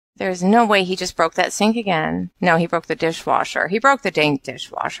There's no way he just broke that sink again. No, he broke the dishwasher. He broke the dang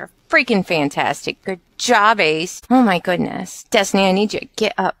dishwasher. Freaking fantastic. Good job, Ace. Oh my goodness. Destiny, I need you to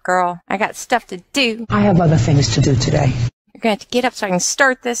get up, girl. I got stuff to do. I have other things to do today. You're gonna have to get up so I can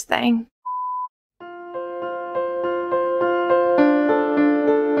start this thing.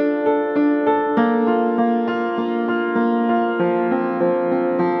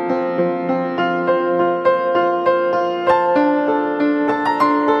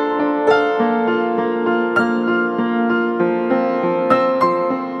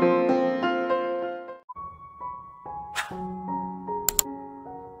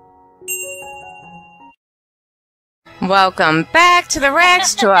 Welcome back to the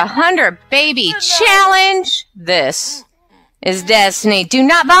Rex to 100 Baby Challenge. This is Destiny. Do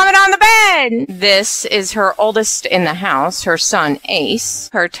not vomit on the bed. This is her oldest in the house, her son Ace,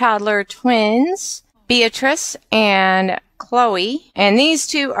 her toddler twins, Beatrice and Chloe. And these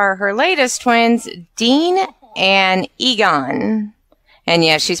two are her latest twins, Dean and Egon. And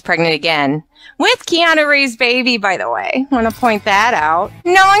yeah, she's pregnant again. With Keanu Reeves' baby, by the way. Want to point that out.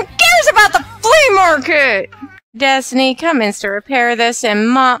 No one cares about the flea market! Destiny, come in to repair this and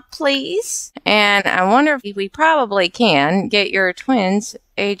mop, please. And I wonder if we probably can get your twins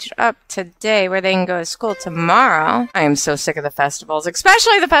aged up today where they can go to school tomorrow. I am so sick of the festivals,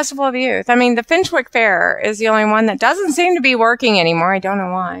 especially the Festival of Youth. I mean, the Finchwick Fair is the only one that doesn't seem to be working anymore. I don't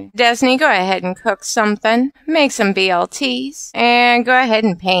know why. Destiny, go ahead and cook something. Make some BLTs. And go ahead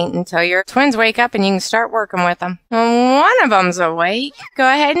and paint until your twins wake up and you can start working with them. When one of them's awake, go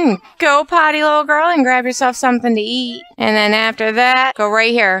ahead and go potty, little girl, and grab yourself something to eat. And then after that, go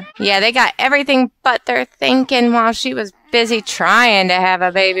right here. Yeah, they got everything but their thinking while she was busy trying to have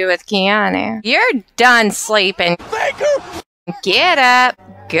a baby with Keanu. You're done sleeping. Get up,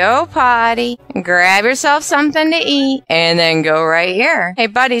 go potty, grab yourself something to eat, and then go right here. Hey,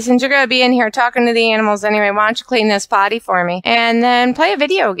 buddy, since you're going to be in here talking to the animals anyway, why don't you clean this potty for me? And then play a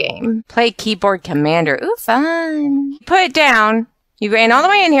video game. Play Keyboard Commander. Ooh, fun. Put it down. You ran all the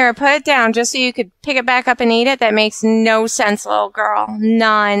way in here, put it down just so you could pick it back up and eat it? That makes no sense, little girl.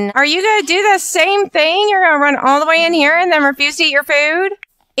 None. Are you going to do the same thing? You're going to run all the way in here and then refuse to eat your food?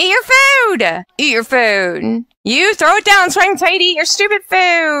 Eat your food! Eat your food. You throw it down so I can tell you to eat your stupid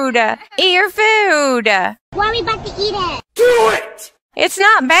food. Eat your food. Why are we about to eat it? Do it! It's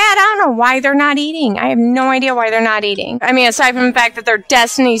not bad. I don't know why they're not eating. I have no idea why they're not eating. I mean, aside from the fact that they're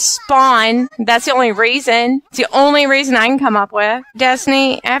Destiny's spawn, that's the only reason. It's the only reason I can come up with.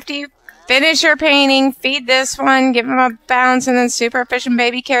 Destiny, after you finish your painting, feed this one, give him a bounce, and then super efficient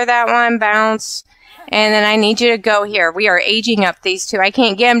baby care that one, bounce. And then I need you to go here. We are aging up these two. I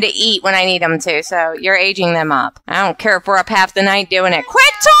can't get them to eat when I need them to, so you're aging them up. I don't care if we're up half the night doing it.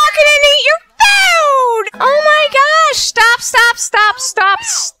 Quit talking and eat your food! Oh my gosh! Stop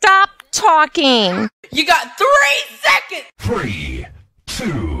talking. You got 3 seconds! 3,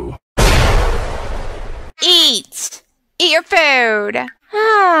 2... Eat your food.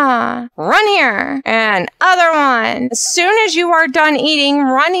 Run here. And other one. As soon as you are done eating,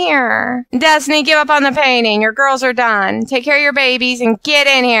 run here. Destiny, give up on the painting. Your girls are done. Take care of your babies and get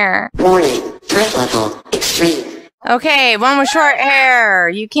in here. Warning. Threat level. Extreme. Okay, one with short hair.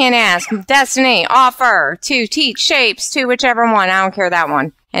 You can't ask. Destiny, offer to teach shapes to whichever one. I don't care that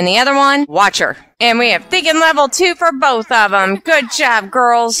one. And the other one, watcher. And we have thinking level 2 for both of them. Good job,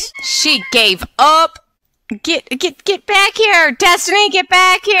 girls. She gave up. Get back here. Destiny, get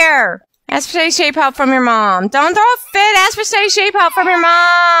back here. Ask for steady shape help from your mom. Don't throw a fit. Ask for steady shape help from your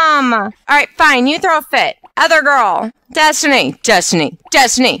mom. All right, fine. You throw a fit. Other girl. Destiny.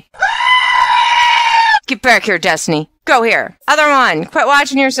 Get back here, Destiny. Go here. Other one. Quit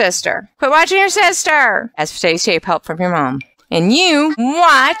watching your sister. Ask for steady shape help from your mom. And you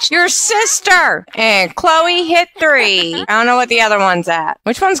watch your sister. And Chloe hit 3. I don't know what the other one's at.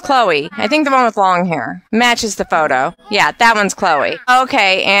 Which one's Chloe? I think the one with long hair. Matches the photo. Yeah, that one's Chloe.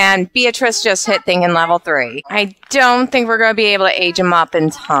 Okay, and Beatrice just hit thinking level 3. I don't think we're going to be able to age them up in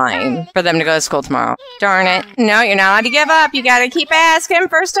time for them to go to school tomorrow. Darn it. No, you're not allowed to give up. You got to keep asking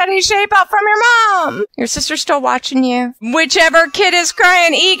for steady shape up from your mom. Your sister's still watching you. Whichever kid is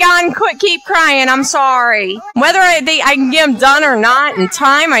crying, Egon, keep crying. I'm sorry. Whether I can get them done or not in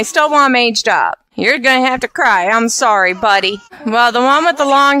time, I still want them aged up. You're gonna have to cry. I'm sorry, buddy. Well, the one with the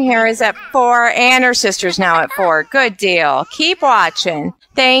long hair is at 4, and her sister's now at 4. Good deal. Keep watching.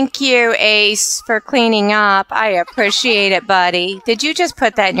 Thank you, Ace, for cleaning up. I appreciate it, buddy. Did you just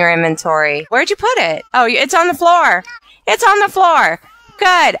put that in your inventory? Where'd you put it? Oh, it's on the floor. It's on the floor.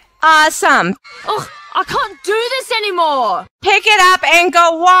 Good. Awesome. Ugh, I can't do this anymore. Pick it up and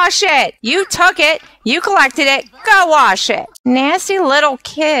go wash it. You took it. You collected it. Go wash it. Nasty little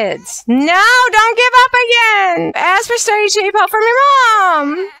kids. No, don't give up again. Ask for study cheap help from your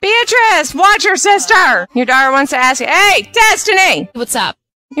mom. Beatrice, watch your sister. Your daughter wants to ask you, hey, Destiny. What's up?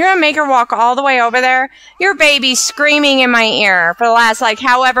 You're gonna make her walk all the way over there? Your baby's screaming in my ear for the last, like,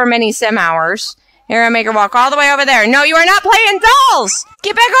 however many sim hours. You're gonna make her walk all the way over there. No, you are not playing dolls!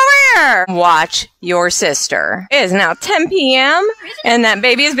 Get back over here! Watch your sister. It is now 10 p.m. and that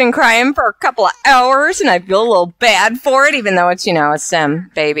baby has been crying for a couple of hours and I feel a little bad for it, even though it's, you know, a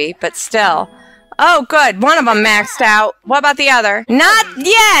sim baby, but still. Oh, good. One of them maxed out. What about the other? Not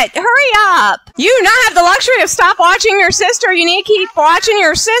yet. Hurry up. You do not have the luxury of stop watching your sister. You need to keep watching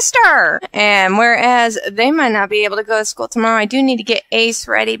your sister. And whereas they might not be able to go to school tomorrow, I do need to get Ace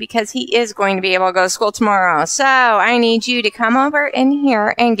ready because he is going to be able to go to school tomorrow. So I need you to come over in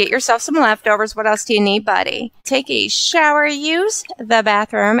here and get yourself some leftovers. What else do you need, buddy? Take a shower, use the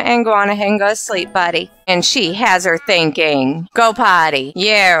bathroom, and go on ahead and go to sleep, buddy. And she has her thinking. Go potty.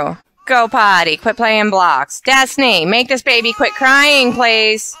 You. Go potty. Quit playing blocks. Destiny, make this baby quit crying,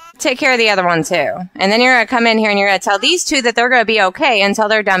 please. Take care of the other one, too. And then you're going to come in here and you're going to tell these two that they're going to be okay until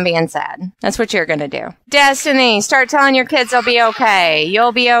they're done being sad. That's what you're going to do. Destiny, start telling your kids they'll be okay.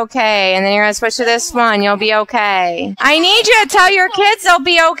 You'll be okay. And then you're going to switch to this one. You'll be okay. I need you to tell your kids they'll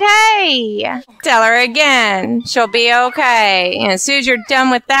be okay. Tell her again. She'll be okay. And as soon as you're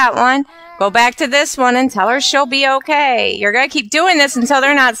done with that one, go back to this one and tell her she'll be okay. You're going to keep doing this until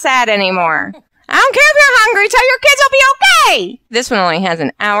they're not sad anymore. I don't care if you're hungry. Tell your kids they'll be okay. This one only has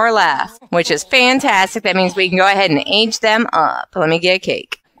an hour left, which is fantastic. That means we can go ahead and age them up. Let me get a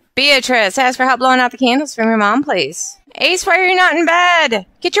cake. Beatrice, ask for help blowing out the candles from your mom, please. Ace, why are you not in bed?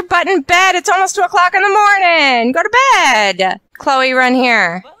 Get your butt in bed. It's almost 2 o'clock in the morning. Go to bed. Chloe, run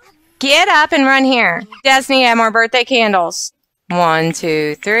here. Get up and run here. Destiny, have more birthday candles. 1,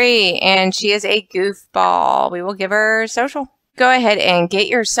 2, 3, and she is a goofball. We will give her social. Go ahead and get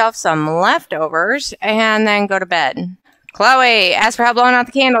yourself some leftovers and then go to bed. Chloe, ask for help blowing out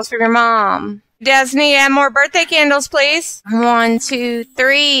the candles from your mom. Destiny, add more birthday candles, please. 1, 2,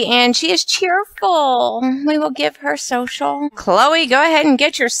 3, and she is cheerful. We will give her social. Chloe, go ahead and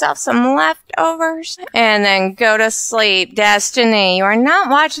get yourself some leftovers and then go to sleep. Destiny, you are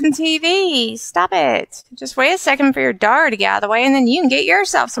not watching TV. Stop it. Just wait a second for your daughter to get out of the way and then you can get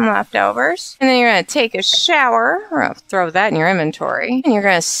yourself some leftovers. And then you're going to take a shower. We're going to throw that in your inventory. And you're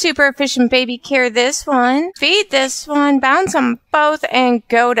going to super efficient baby care this one. Feed this one. Bounce them both and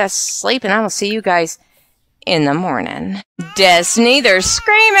go to sleep. And I will see you guys in the morning. Destiny, they're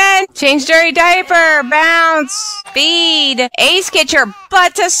screaming. Change dirty diaper. Bounce. Feed. Ace, get your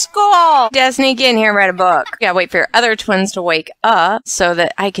butt to school. Destiny, get in here and write a book. Gotta wait for your other twins to wake up so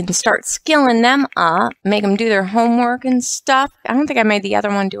that I can start skilling them up. Make them do their homework and stuff. I don't think I made the other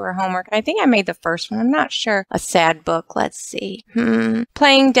one do her homework. I think I made the first one. I'm not sure. A sad book. Let's see.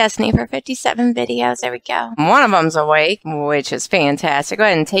 Playing Destiny for 57 videos. There we go. One of them's awake, which is fantastic. Go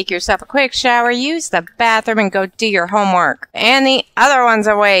ahead and take yourself a quick shower. Use the bathroom and go do your homework. And the other one's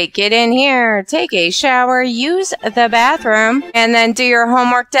awake. Get in here, take a shower, use the bathroom, and then do your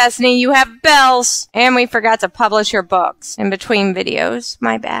homework. Destiny, you have bells. And we forgot to publish your books in between videos.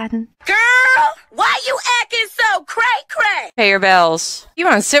 My bad. Girl, why you acting so cray-cray? Pay your bills. You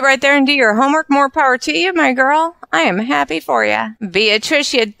want to sit right there and do your homework? More power to you, my girl. I am happy for you.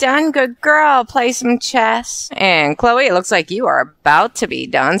 Beatrice, you done? Good girl. Play some chess. And Chloe, it looks like you are about to be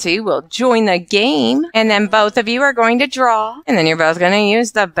done, so you will join the game. And then both of you are going to draw. And then you're both going to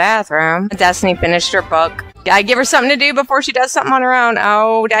use the bathroom. Destiny finished her book. I give her something to do before she does something on her own.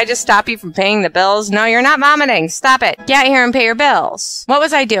 Oh, did I just stop you from paying the bills? No, you're not vomiting. Stop it. Get here and pay your bills. What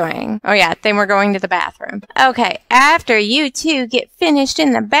was I doing? Oh, yeah, then we're going to the bathroom. Okay, after you two get finished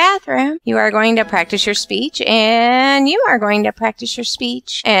in the bathroom, you are going to practice your speech, and you are going to practice your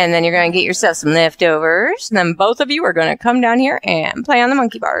speech, and then you're going to get yourself some leftovers, and then both of you are going to come down here and play on the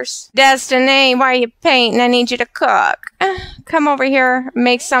monkey bars. Destiny, why are you painting? I need you to cook. Come over here,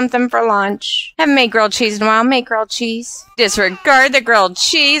 make something for lunch. Haven't made grilled cheese in a while. Make grilled cheese. Disregard the grilled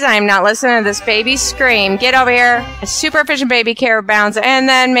cheese. I am not listening to this baby scream. Get over here. A super efficient baby care bounce and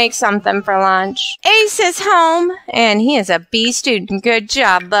then make something for lunch. Ace is home and he is a B student. Good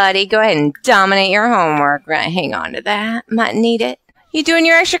job, buddy. Go ahead and dominate your homework. We're gonna hang on to that. Might need it. You doing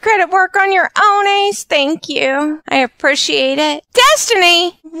your extra credit work on your own, Ace? Thank you. I appreciate it.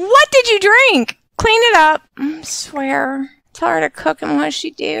 Destiny, what did you drink? Clean it up. I swear. Tell her to cook and what does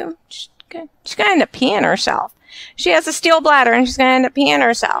she do? She's gonna end up peeing herself. She has a steel bladder and she's gonna end up peeing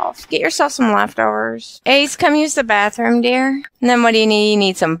herself. Get yourself some leftovers. Ace, come use the bathroom, dear. And then what do you need? You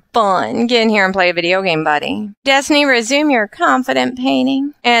need some fun. Get in here and play a video game, buddy. Destiny, resume your confident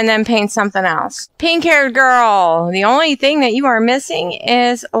painting. And then paint something else. Pink-haired girl. The only thing that you are missing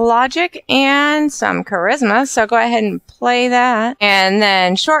is logic and some charisma. So go ahead and play that. And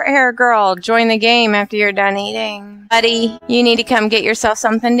then short-haired girl, join the game after you're done eating. Buddy, you need to come get yourself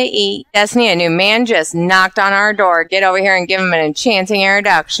something to eat. Destiny, a new man just knocked on our door. Get over here and give him an enchanting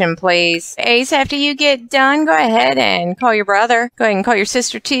introduction, please. Ace, after you get done, go ahead and call your brother. Go ahead and call your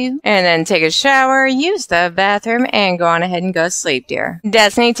sister too. And then take a shower, use the bathroom, and go on ahead and go to sleep, dear.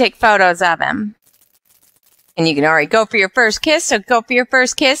 Destiny, take photos of him. And you can already go for your first kiss, so go for your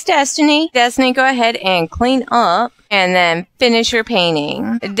first kiss, Destiny. Destiny, go ahead and clean up, and then finish your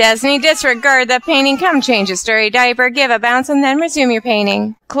painting. Destiny, disregard the painting. Come change a dirty diaper, give a bounce, and then resume your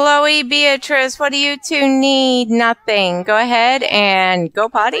painting. Chloe, Beatrice, what do you two need? Nothing. Go ahead and go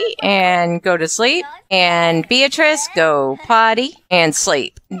potty and go to sleep. And Beatrice, go potty and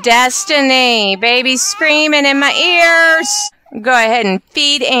sleep. Destiny, baby screaming in my ears. Go ahead and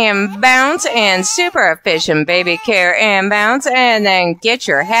feed and bounce and super efficient baby care and bounce, and then get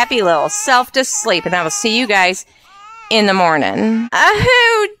your happy little self to sleep. And I will see you guys in the morning.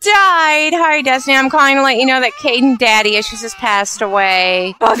 Who died? Hi, Destiny. I'm calling to let you know that Caden daddy issues has passed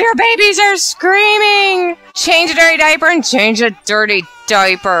away. Both your babies are screaming. Change a dirty diaper and change a dirty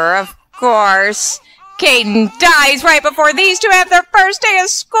diaper, of course. Caden dies right before these two have their first day of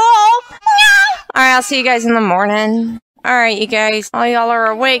school. No! Alright, I'll see you guys in the morning. Alright, you guys, while y'all are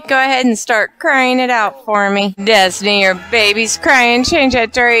awake, go ahead and start crying it out for me. Destiny, your baby's crying. Change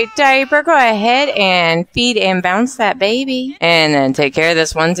that dirty diaper. Go ahead and feed and bounce that baby. And then take care of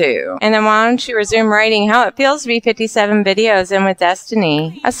this one too. And then why don't you resume writing how it feels to be 57 videos in with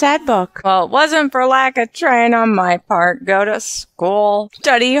Destiny. A sad book. Well, it wasn't for lack of trying on my part. Go to school.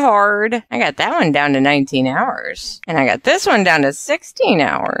 Study hard. I got that one down to 19 hours. And I got this one down to 16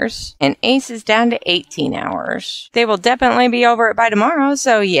 hours. And Ace is down to 18 hours. They will definitely be over it by tomorrow,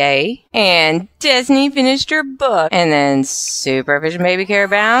 so yay. And Destiny finished her book. And then supervision baby care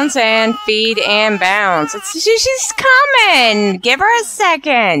bounce and feed and bounce. She's coming. Give her a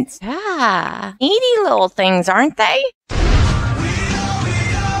second. Ah, needy little things, aren't they?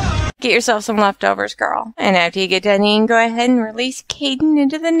 Get yourself some leftovers, girl. And after you get done eating, go ahead and release Caden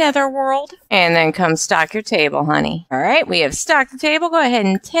into the netherworld. And then come stock your table, honey. Alright, we have stocked the table. Go ahead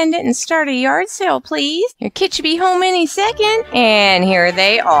and tend it and start a yard sale, please. Your kid should be home any second. And here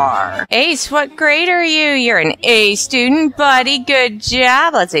they are. Ace, what grade are you? You're an A student, buddy. Good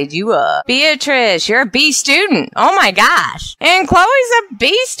job. Let's age you up. Beatrice, you're a B student. Oh my gosh. And Chloe's a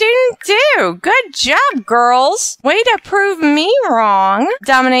B student too. Good job, girls. Way to prove me wrong.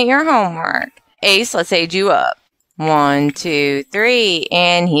 Dominate your homework. Ace, let's age you up. 1, 2, 3.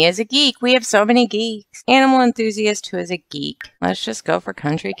 And he is a geek. We have so many geeks. Animal enthusiast who is a geek. Let's just go for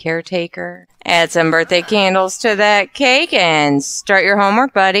country caretaker. Add some birthday candles to that cake and start your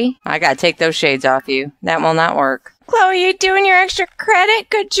homework, buddy. I gotta take those shades off you. That will not work. Chloe, you doing your extra credit?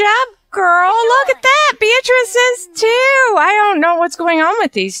 Good job, girl. Look at that. Beatrice is too. I don't know what's going on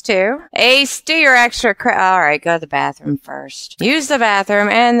with these two. Ace, do your extra credit. All right, go to the bathroom first. Use the bathroom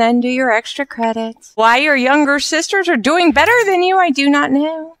and then do your extra credits. Why your younger sisters are doing better than you, I do not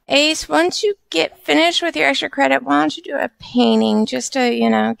know. Ace, once you get finished with your extra credit, why don't you do a painting just to, you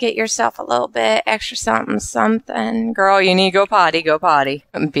know, get yourself a little bit extra something. Girl, you need to go potty, go potty.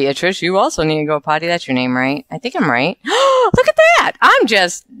 Beatrice, you also need to go potty. That's your name, right? I think I'm right. Look at that. I'm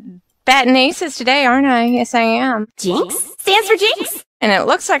just batting aces today, aren't I? Yes, I am. Jinx? Stands for Jinx. And it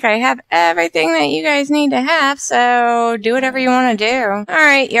looks like I have everything that you guys need to have, so do whatever you want to do.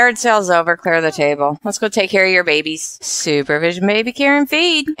 Alright, yard sale's over. Clear the table. Let's go take care of your babies. Supervision baby care and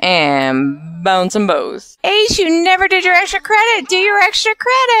feed. And bounce them both. Ace, you never did your extra credit. Do your extra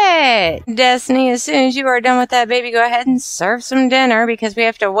credit. Destiny, as soon as you are done with that baby, go ahead and serve some dinner because we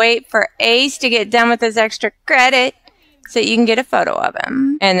have to wait for Ace to get done with his extra credit so that you can get a photo of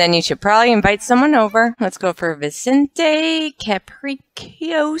him. And then you should probably invite someone over. Let's go for Vicente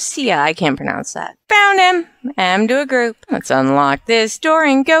Capriciosia. I can't pronounce that. Found him. Add him to a group. Let's unlock this door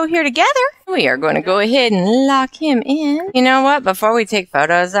and go here together. We are going to go ahead and lock him in. You know what? Before we take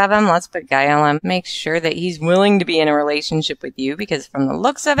photos of him, let's beguile him. Make sure that he's willing to be in a relationship with you because from the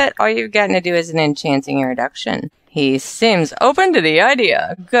looks of it, all you've gotten to do is an enchanting introduction. He seems open to the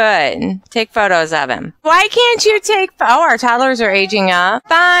idea. Good. Take photos of him. Why can't you take Oh, our toddlers are aging up.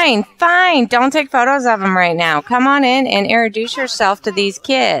 Fine. Don't take photos of them right now. Come on in and introduce yourself to these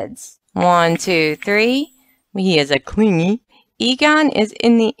kids. 1, 2, 3. He is a clingy. Egon is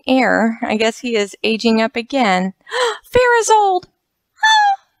in the air. I guess he is aging up again. Farrah's old.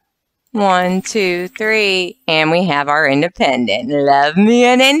 1, 2, 3. And we have our independent. Love me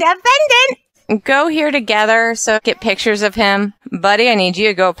an independent. Go here together so get pictures of him. Buddy, I need you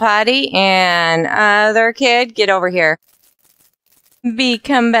to go potty. And other kid, get over here.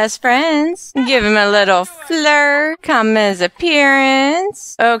 Become best friends. Give him a little flirt. Come his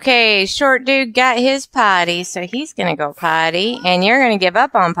appearance. Okay, short dude got his potty, so he's gonna go potty. And you're gonna give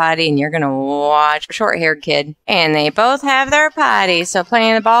up on potty, and you're gonna watch short-haired kid. And they both have their potty, so play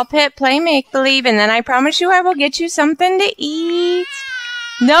in the ball pit, play make-believe, and then I promise you I will get you something to eat.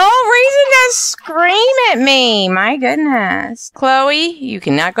 No reason to scream at me. My goodness. Chloe, you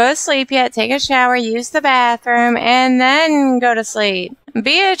cannot go to sleep yet. Take a shower, use the bathroom, and then go to sleep.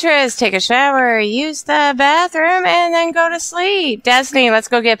 Beatrice, take a shower, use the bathroom, and then go to sleep. Destiny, let's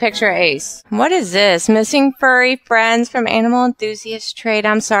go get a picture of Ace. What is this? Missing furry friends from Animal Enthusiast Trade.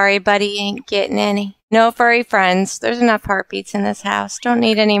 I'm sorry, buddy ain't getting any. No furry friends. There's enough heartbeats in this house. Don't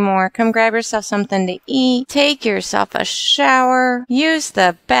need any more. Come grab yourself something to eat. Take yourself a shower. Use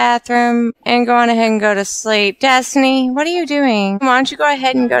the bathroom. And go on ahead and go to sleep. Destiny, what are you doing? Why don't you go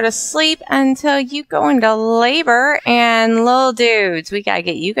ahead and go to sleep until you go into labor. And little dudes, we gotta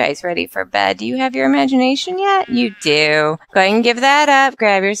get you guys ready for bed. Do you have your imagination yet? You do. Go ahead and give that up.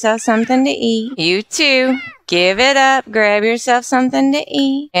 Grab yourself something to eat. You too. Give it up, grab yourself something to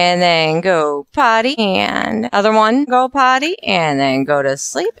eat, and then go potty, and other one, go potty, and then go to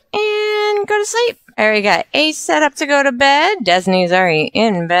sleep, and go to sleep. I already got Ace set up to go to bed. Destiny's already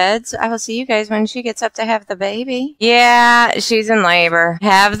in bed, so I will see you guys when she gets up to have the baby. Yeah, she's in labor.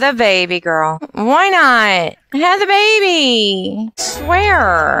 Have the baby, girl. Why not? Have the baby.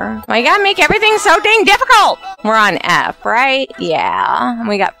 Swear. Well, you gotta make everything so dang difficult. We're on F, right? Yeah.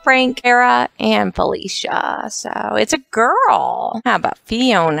 We got Frank, Kara, and Felicia. So it's a girl. How about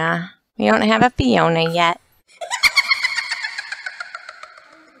Fiona? We don't have a Fiona yet.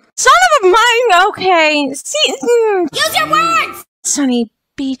 Son of a mine, okay. See, Use your words! sunny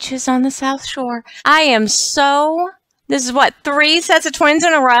beaches on the South Shore. I am so... This is what, 3 sets of twins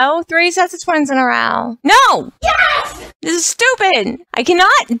in a row? 3 sets of twins in a row. No! Yes! This is stupid. I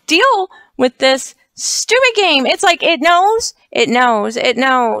cannot deal with this stupid game. It's like it knows. It knows. It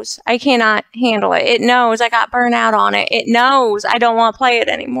knows. I cannot handle it. It knows. I got burnt out on it. It knows. I don't want to play it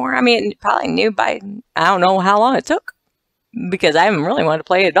anymore. I mean, it probably knew by, I don't know how long it took. Because I haven't really wanted to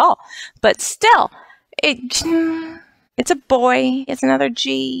play it at all. But still, it's a boy. It's another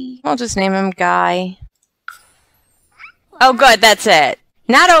G. I'll just name him Guy. Oh, good. That's it.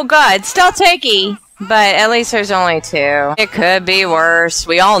 Not oh, good. Still takey. But at least there's only 2. It could be worse.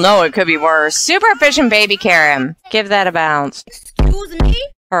 We all know it could be worse. Super efficient baby Karen. Give that a bounce. Excuse me?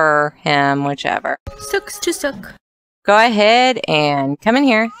 Her, him, whichever. Sucks to suck. Go ahead and come in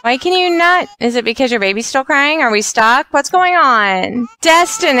here. Why can you not? Is it because your baby's still crying? Are we stuck? What's going on?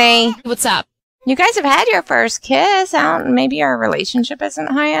 Destiny. What's up? You guys have had your first kiss. Maybe our relationship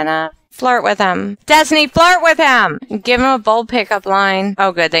isn't high enough. Flirt with him. Destiny, flirt with him. Give him a bold pickup line.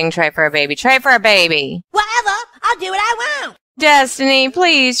 Oh, good. They can try for a baby. Try for a baby. Whatever. I'll do what I want. Destiny,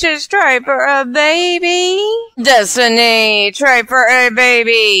 please just try for a baby. Destiny, try for a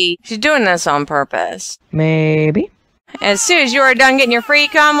baby. She's doing this on purpose. Maybe. As soon as you are done getting your free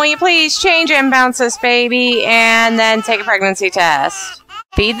cum, will you please change and bounce this baby and then take a pregnancy test?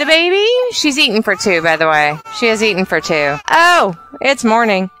 Feed the baby? She's eating for 2, by the way. She has eaten for 2. Oh, it's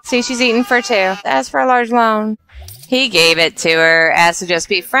morning. See, she's eating for 2. That's for a large loan. He gave it to her. Asked to just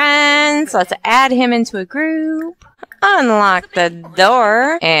be friends. Let's add him into a group. Unlock the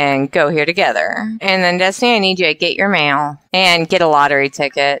door and go here together. And then, Destiny, I need you to get your mail and get a lottery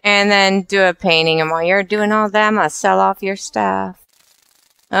ticket and then do a painting. And while you're doing all that, I'm going to sell off your stuff.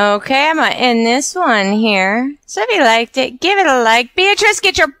 Okay, I'm going to end this one here. So if you liked it, give it a like. Beatrice,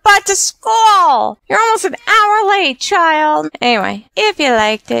 get your butt to school. You're almost an hour late, child. Anyway, if you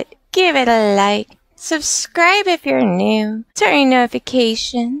liked it, give it a like. Subscribe if you're new. Turn your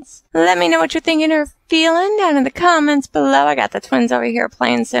notifications. Let me know what you're thinking or feeling down in the comments below. I got the twins over here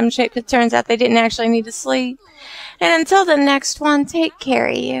playing sim shape. It turns out they didn't actually need to sleep. And until the next one, take care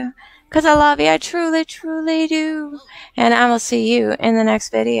of you. Because I love you. I truly, truly do. And I will see you in the next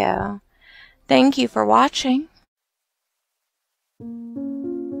video. Thank you for watching.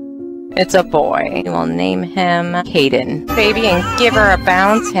 It's a boy. We'll name him Hayden. Baby, and give her a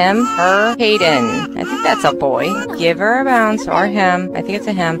bounce. Him, her, Hayden. I think that's a boy. Give her a bounce, or him. I think it's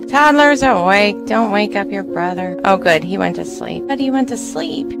a him. Toddler's awake. Don't wake up your brother. Oh, good. He went to sleep. But he went to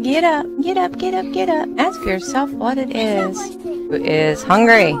sleep. Get up. Get up. Get up. Get up. Ask yourself what it is. Who is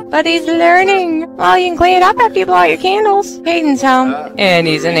hungry? But he's learning. Well, you can clean it up after you blow out your candles. Hayden's home. And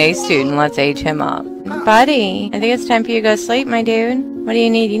he's an A student. Let's age him up. Buddy, I think it's time for you to go to sleep, my dude. What do you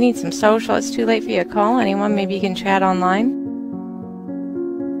need? You need some social. It's too late for you to call anyone. Maybe you can chat online.